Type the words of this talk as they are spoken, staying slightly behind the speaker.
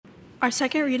Our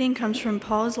second reading comes from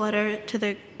Paul's letter to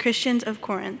the Christians of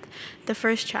Corinth, the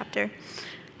first chapter.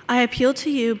 I appeal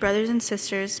to you, brothers and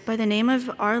sisters, by the name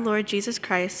of our Lord Jesus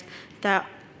Christ, that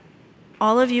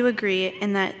all of you agree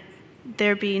and that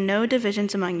there be no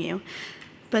divisions among you,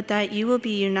 but that you will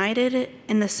be united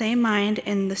in the same mind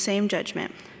and the same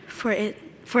judgment. For it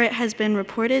has been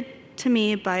reported to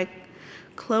me by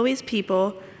Chloe's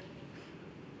people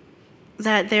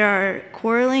that there are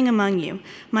quarreling among you,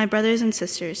 my brothers and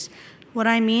sisters. What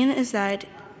I mean is that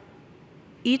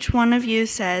each one of you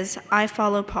says, I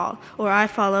follow Paul, or I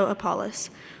follow Apollos,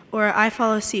 or I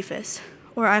follow Cephas,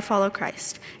 or I follow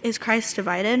Christ. Is Christ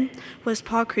divided? Was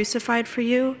Paul crucified for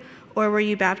you, or were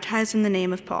you baptized in the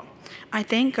name of Paul? I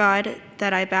thank God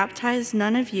that I baptized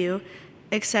none of you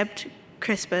except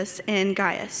Crispus and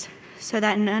Gaius, so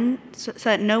that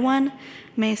no one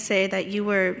may say that you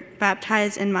were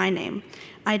baptized in my name.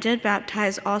 I did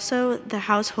baptize also the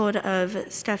household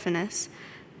of Stephanas.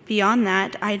 Beyond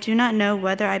that, I do not know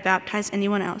whether I baptized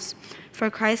anyone else.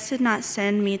 For Christ did not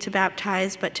send me to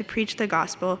baptize, but to preach the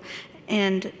gospel,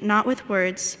 and not with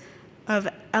words of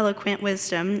eloquent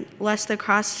wisdom, lest the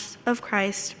cross of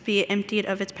Christ be emptied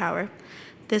of its power.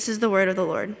 This is the word of the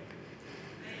Lord.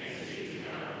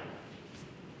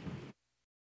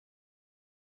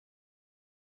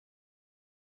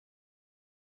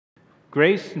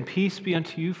 Grace and peace be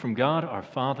unto you from God our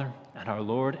Father and our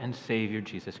Lord and Savior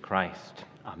Jesus Christ.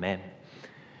 Amen.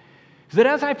 That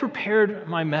as I prepared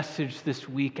my message this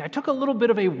week, I took a little bit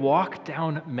of a walk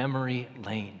down memory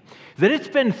lane. That it's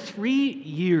been 3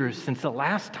 years since the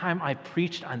last time I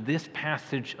preached on this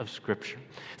passage of Scripture.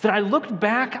 That I looked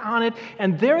back on it,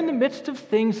 and there in the midst of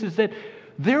things is that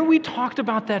there we talked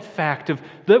about that fact of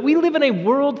that we live in a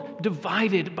world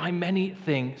divided by many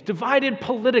things, divided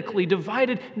politically,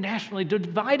 divided nationally,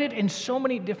 divided in so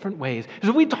many different ways.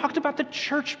 So we talked about the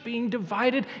church being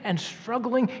divided and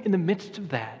struggling in the midst of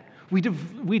that.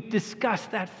 We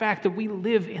discussed that fact that we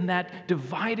live in that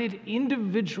divided,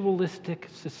 individualistic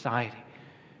society.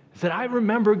 That I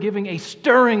remember giving a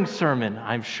stirring sermon,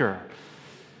 I'm sure.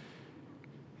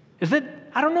 Is that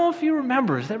I don't know if you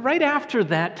remember, is that right after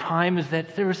that time is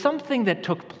that there was something that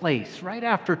took place right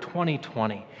after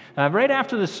 2020, right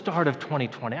after the start of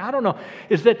 2020. I don't know,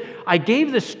 is that I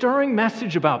gave this stirring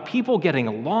message about people getting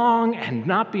along and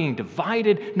not being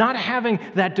divided, not having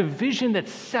that division that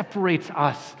separates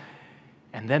us.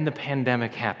 And then the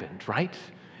pandemic happened, right?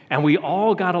 And we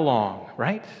all got along,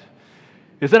 right?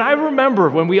 Is that I remember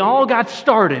when we all got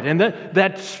started and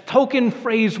that token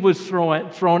phrase was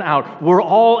thrown out, we're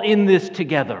all in this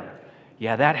together.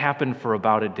 Yeah, that happened for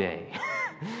about a day.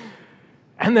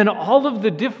 And then all of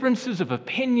the differences of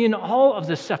opinion, all of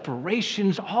the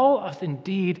separations, all of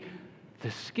indeed the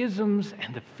schisms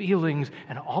and the feelings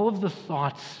and all of the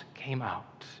thoughts came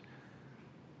out.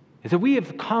 Is that we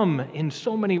have come in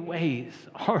so many ways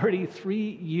already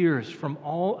 3 years from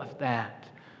all of that.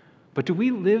 But do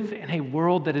we live in a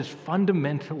world that is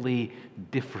fundamentally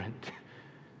different?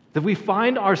 That we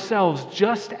find ourselves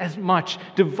just as much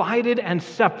divided and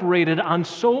separated on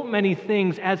so many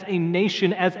things as a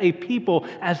nation, as a people,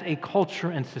 as a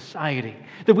culture and society.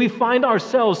 That we find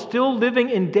ourselves still living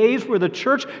in days where the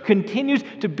church continues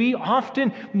to be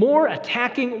often more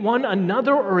attacking one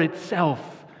another or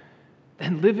itself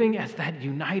than living as that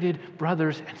united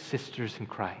brothers and sisters in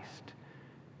Christ.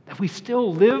 That we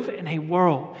still live in a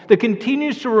world that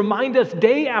continues to remind us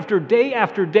day after day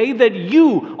after day that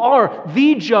you are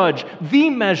the judge, the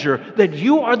measure, that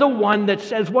you are the one that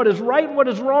says what is right, what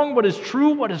is wrong, what is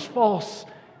true, what is false.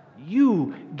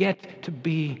 You get to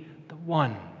be the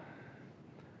one.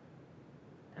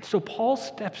 And so Paul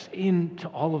steps into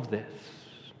all of this.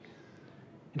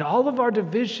 And all of our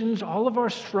divisions, all of our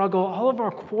struggle, all of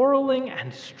our quarreling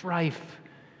and strife.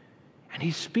 And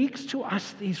he speaks to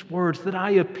us these words that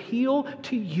I appeal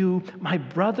to you, my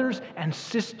brothers and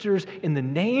sisters, in the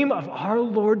name of our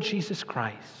Lord Jesus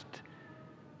Christ,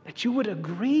 that you would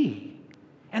agree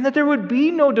and that there would be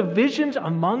no divisions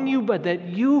among you, but that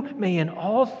you may in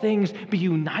all things be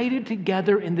united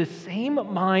together in the same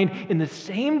mind, in the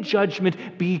same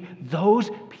judgment, be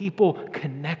those people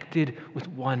connected with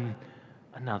one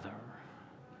another.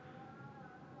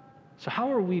 So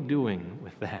how are we doing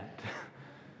with that?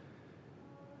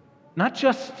 Not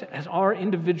just as our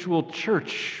individual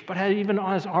church, but even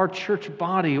as our church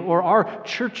body or our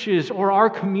churches or our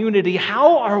community.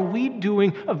 How are we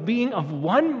doing of being of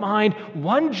one mind,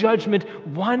 one judgment,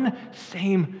 one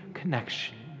same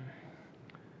connection?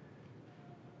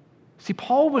 See,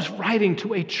 Paul was writing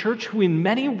to a church who in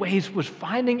many ways was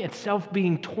finding itself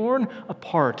being torn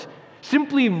apart,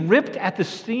 simply ripped at the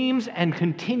seams and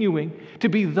continuing to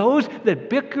be those that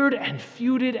bickered and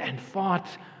feuded and fought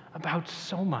about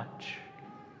so much.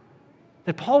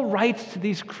 That Paul writes to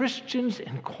these Christians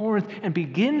in Corinth and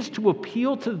begins to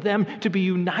appeal to them to be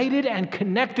united and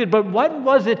connected. But what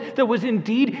was it that was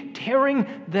indeed tearing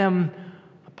them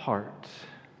apart?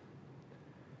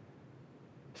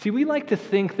 See, we like to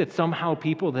think that somehow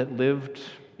people that lived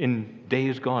in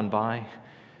days gone by,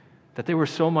 that they were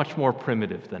so much more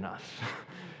primitive than us,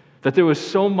 that there was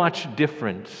so much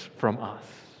difference from us.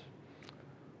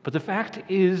 But the fact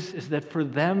is that for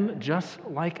them, just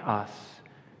like us,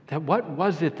 that what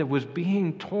was it that was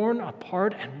being torn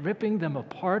apart and ripping them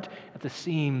apart at the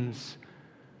seams?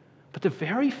 But the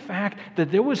very fact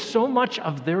that there was so much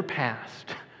of their past,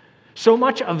 so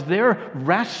much of their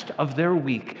rest of their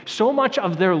week, so much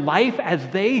of their life as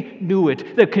they knew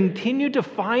it, that continued to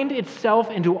find itself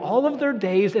into all of their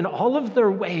days and all of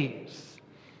their ways,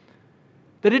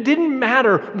 that it didn't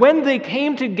matter when they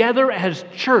came together as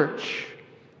church,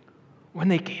 when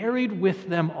they carried with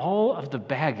them all of the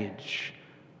baggage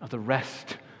of the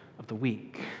rest of the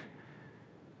week.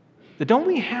 That don't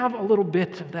we have a little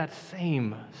bit of that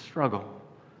same struggle?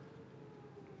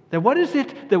 That what is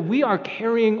it that we are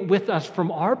carrying with us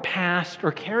from our past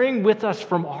or carrying with us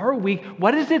from our week?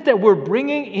 What is it that we're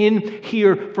bringing in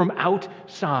here from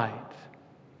outside?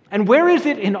 And where is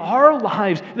it in our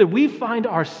lives that we find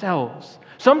ourselves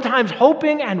sometimes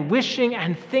hoping and wishing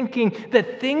and thinking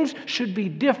that things should be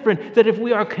different, that if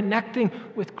we are connecting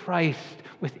with Christ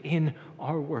within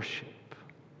our worship?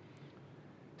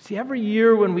 See, every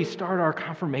year when we start our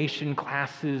confirmation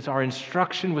classes, our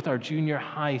instruction with our junior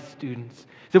high students,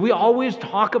 that we always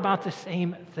talk about the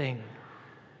same thing.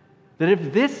 That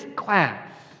if this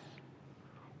class,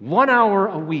 1 hour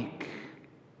a week,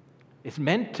 is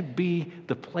meant to be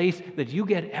the place that you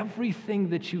get everything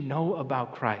that you know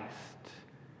about Christ,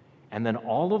 and then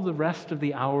all of the rest of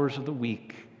the hours of the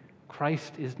week,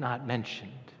 Christ is not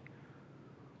mentioned,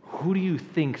 who do you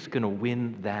think's going to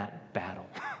win that battle?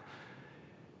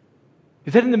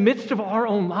 Is that in the midst of our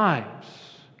own lives?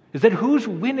 Is that who's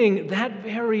winning that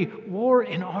very war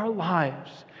in our lives?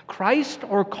 Christ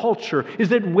or culture? Is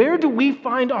that where do we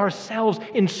find ourselves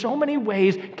in so many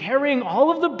ways carrying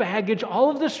all of the baggage, all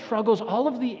of the struggles, all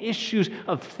of the issues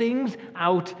of things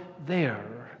out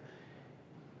there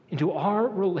into our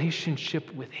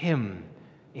relationship with Him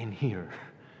in here?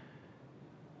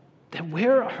 That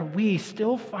where are we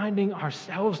still finding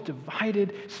ourselves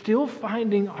divided, still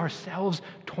finding ourselves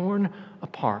torn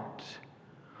apart?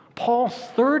 Paul,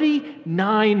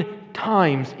 39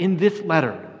 times in this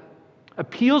letter,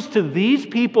 appeals to these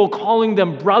people, calling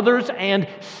them brothers and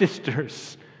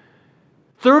sisters.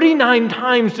 39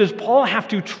 times does Paul have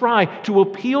to try to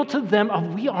appeal to them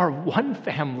of we are one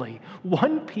family,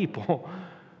 one people,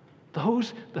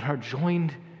 those that are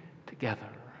joined together.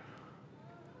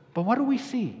 But what do we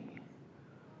see?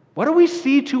 What do we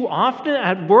see too often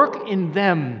at work in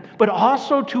them, but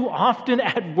also too often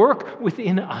at work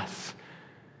within us?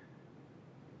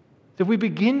 That we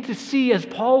begin to see, as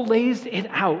Paul lays it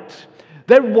out,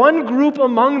 that one group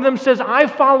among them says, I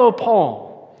follow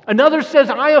Paul. Another says,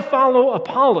 I follow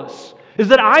Apollos. Is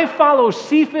that I follow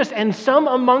Cephas, and some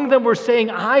among them were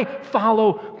saying, I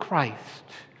follow Christ.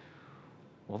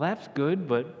 Well, that's good,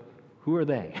 but who are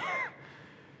they?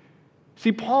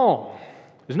 See, Paul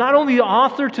is not only the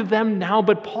author to them now,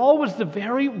 but Paul was the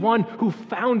very one who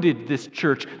founded this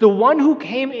church, the one who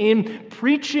came in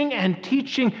preaching and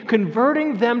teaching,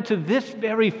 converting them to this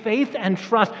very faith and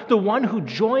trust, the one who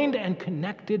joined and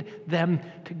connected them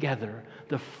together,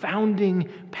 the founding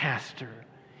pastor.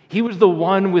 He was the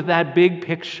one with that big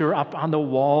picture up on the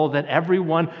wall that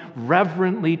everyone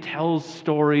reverently tells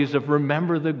stories of,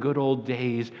 remember the good old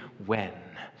days when.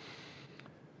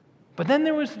 But then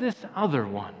there was this other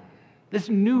one, this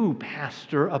new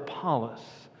pastor, Apollos.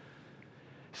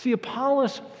 See,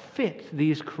 Apollos fit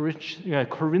these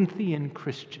Corinthian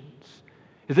Christians.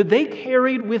 Is that they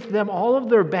carried with them all of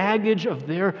their baggage of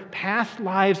their past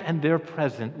lives and their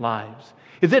present lives.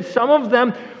 Is that some of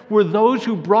them were those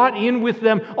who brought in with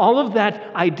them all of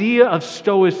that idea of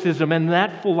Stoicism and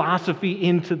that philosophy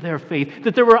into their faith.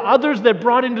 That there were others that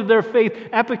brought into their faith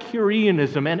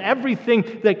Epicureanism and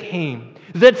everything that came.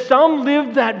 That some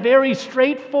lived that very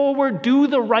straightforward, do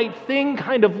the right thing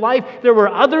kind of life. There were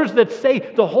others that say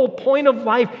the whole point of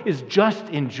life is just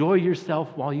enjoy yourself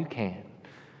while you can.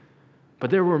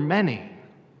 But there were many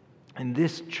in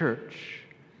this church,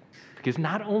 because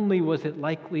not only was it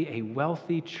likely a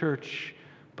wealthy church,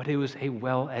 but it was a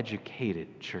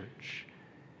well-educated church.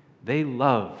 They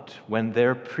loved when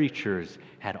their preachers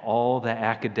had all the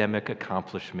academic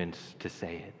accomplishments to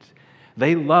say it.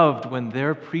 They loved when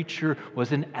their preacher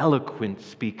was an eloquent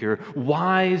speaker,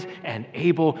 wise and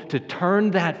able to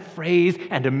turn that phrase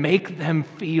and to make them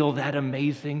feel that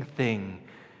amazing thing.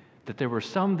 That there were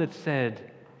some that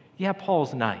said, yeah,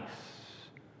 Paul's nice,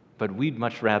 but we'd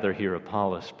much rather hear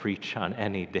Apollos preach on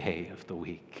any day of the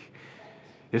week.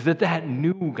 Is that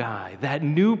new guy, that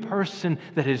new person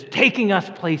that is taking us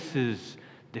places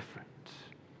different.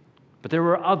 But there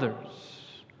were others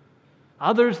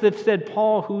that said,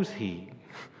 Paul, who's he?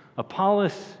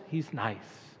 Apollos, he's nice.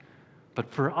 But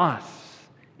for us,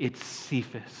 it's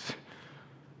Cephas.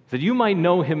 That you might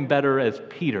know him better as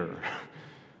Peter.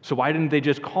 So why didn't they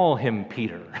just call him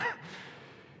Peter?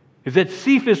 Is that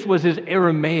Cephas was his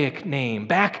Aramaic name,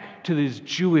 back to his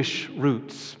Jewish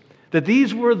roots. That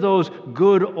these were those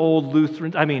good old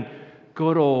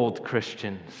good old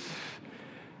Christians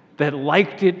that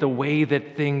liked it the way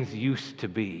that things used to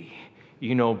be.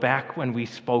 You know, back when we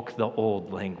spoke the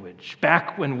old language,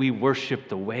 back when we worshiped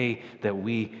the way that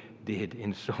we did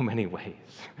in so many ways.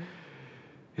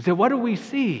 Is that what do we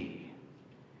see?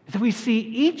 Is that we see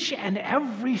each and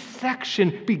every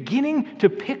section beginning to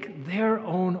pick their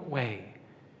own way.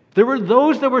 There were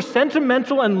those that were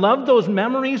sentimental and loved those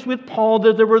memories with Paul.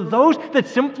 There were those that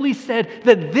simply said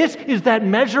that this is that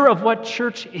measure of what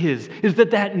church is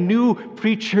that new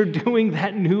preacher doing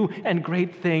that new and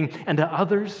great thing. And to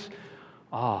others,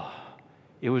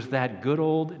 it was that good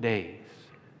old days.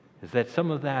 Is that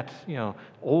some of that,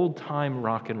 old-time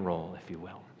rock and roll, if you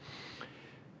will.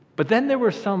 But then there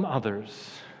were some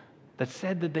others that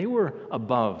said that they were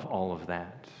above all of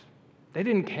that. They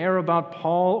didn't care about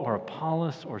Paul or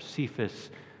Apollos or Cephas,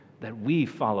 that we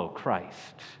follow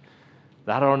Christ.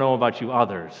 I don't know about you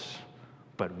others,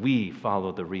 but we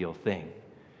follow the real thing.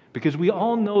 Because we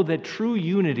all know that true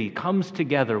unity comes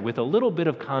together with a little bit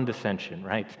of condescension,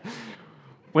 right?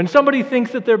 When somebody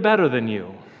thinks that they're better than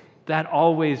you, that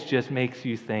always just makes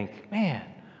you think, man,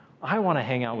 I want to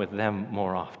hang out with them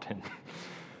more often. I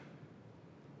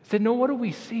said, no, what do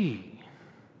we see?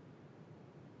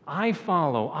 I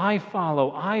follow. I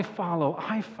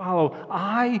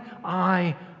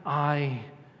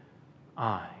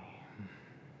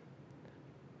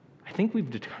think we've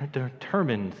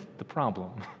determined the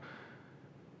problem.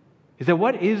 Is that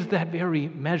what is that very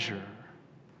measure?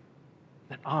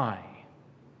 That I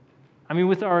mean,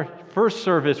 with our first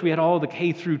service, we had all the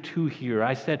K through 2 here.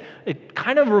 I said, it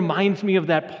kind of reminds me of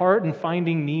that part in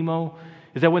Finding Nemo.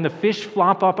 Is that when the fish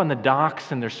flop up on the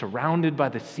docks and they're surrounded by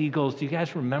the seagulls? Do you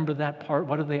guys remember that part?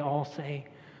 What do they all say?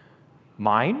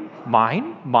 Mine,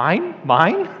 mine, mine,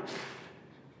 mine.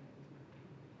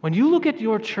 When you look at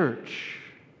your church,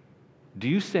 do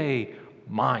you say,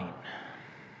 mine?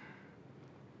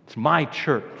 It's my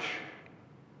church.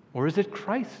 Or is it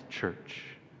Christ's church?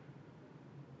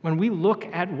 When we look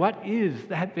at what is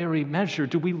that very measure,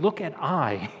 do we look at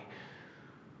I,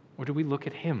 or do we look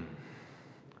at him?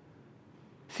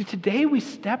 See, today we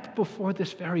step before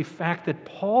this very fact that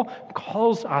Paul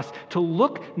calls us to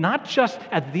look not just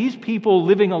at these people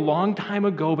living a long time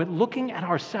ago, but looking at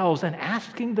ourselves and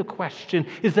asking the question,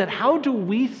 is that how do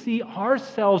we see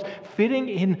ourselves fitting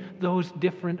in those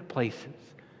different places?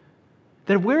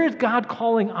 That where is God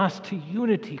calling us to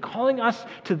unity, calling us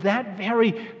to that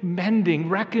very mending,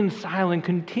 reconciling,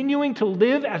 continuing to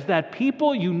live as that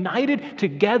people united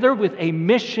together with a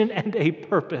mission and a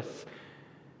purpose?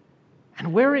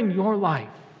 And where in your life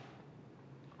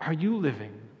are you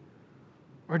living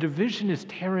where division is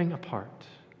tearing apart?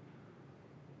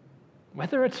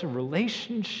 Whether it's a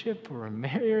relationship or a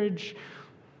marriage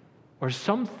or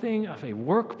something of a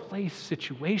workplace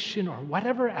situation or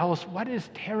whatever else, what is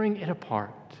tearing it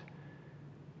apart?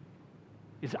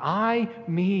 Is I,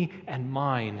 me, and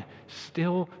mine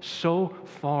still so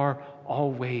far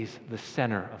always the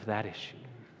center of that issue?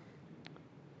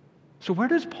 So where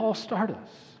does Paul start us?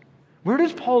 Where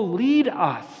does Paul lead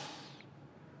us?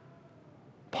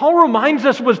 Paul reminds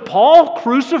us, was Paul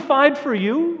crucified for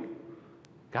you?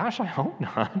 Gosh, I hope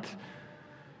not.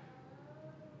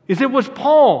 Was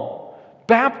Paul,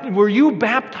 were you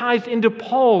baptized into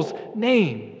Paul's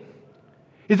name?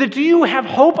 Do you have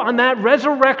hope on that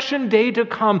resurrection day to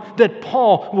come that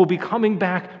Paul will be coming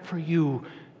back for you?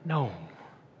 No.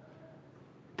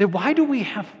 Then why do we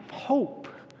have hope?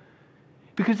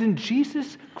 Because in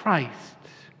Jesus Christ,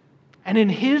 and in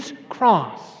his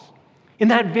cross, in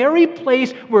that very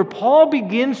place where Paul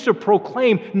begins to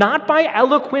proclaim, not by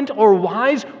eloquent or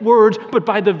wise words, but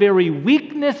by the very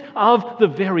weakness of the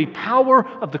very power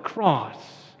of the cross,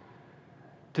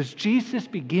 does Jesus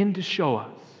begin to show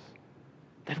us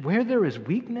that where there is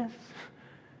weakness,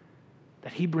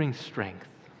 that he brings strength.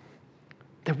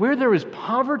 That where there is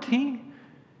poverty,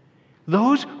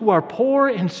 those who are poor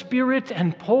in spirit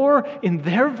and poor in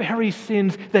their very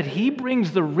sins, that he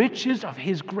brings the riches of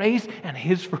his grace and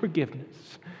his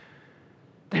forgiveness.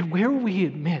 That where we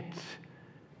admit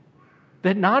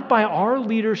that not by our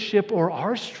leadership or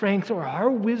our strength or our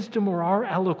wisdom or our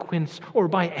eloquence or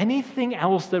by anything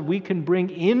else that we can bring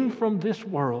in from this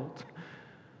world,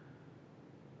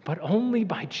 but only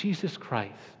by Jesus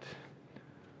Christ,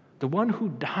 the one who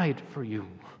died for you,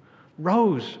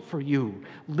 rose for you,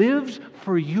 lives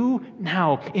for you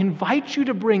now, invites you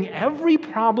to bring every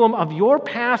problem of your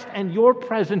past and your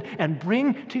present and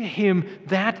bring to him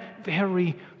that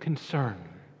very concern.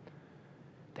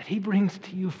 That he brings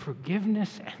to you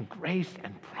forgiveness and grace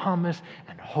and promise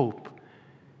and hope.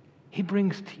 He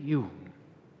brings to you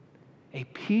a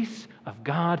peace of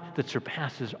God that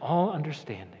surpasses all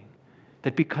understanding.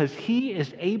 That because he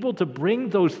is able to bring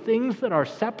those things that are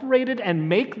separated and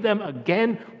make them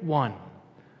again one,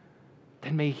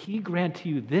 then may he grant to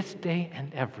you this day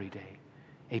and every day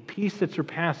a peace that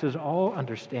surpasses all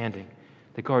understanding,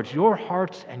 that guards your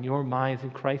hearts and your minds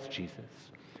in Christ Jesus.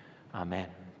 Amen.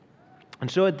 And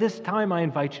so at this time, I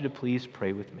invite you to please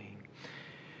pray with me.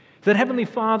 That Heavenly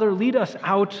Father, lead us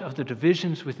out of the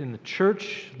divisions within the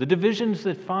church, the divisions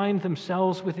that find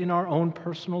themselves within our own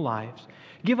personal lives.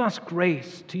 Give us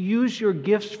grace to use your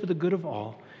gifts for the good of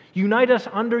all. Unite us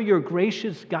under your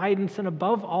gracious guidance, and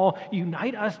above all,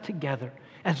 unite us together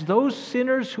as those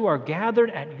sinners who are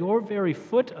gathered at your very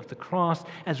foot of the cross,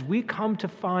 as we come to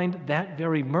find that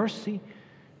very mercy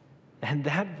and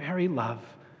that very love.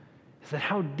 Is that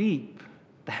how deep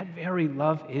that very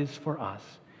love is for us.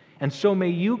 And so may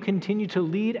you continue to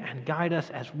lead and guide us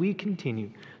as we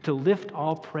continue to lift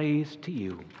all praise to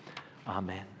you.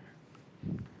 Amen.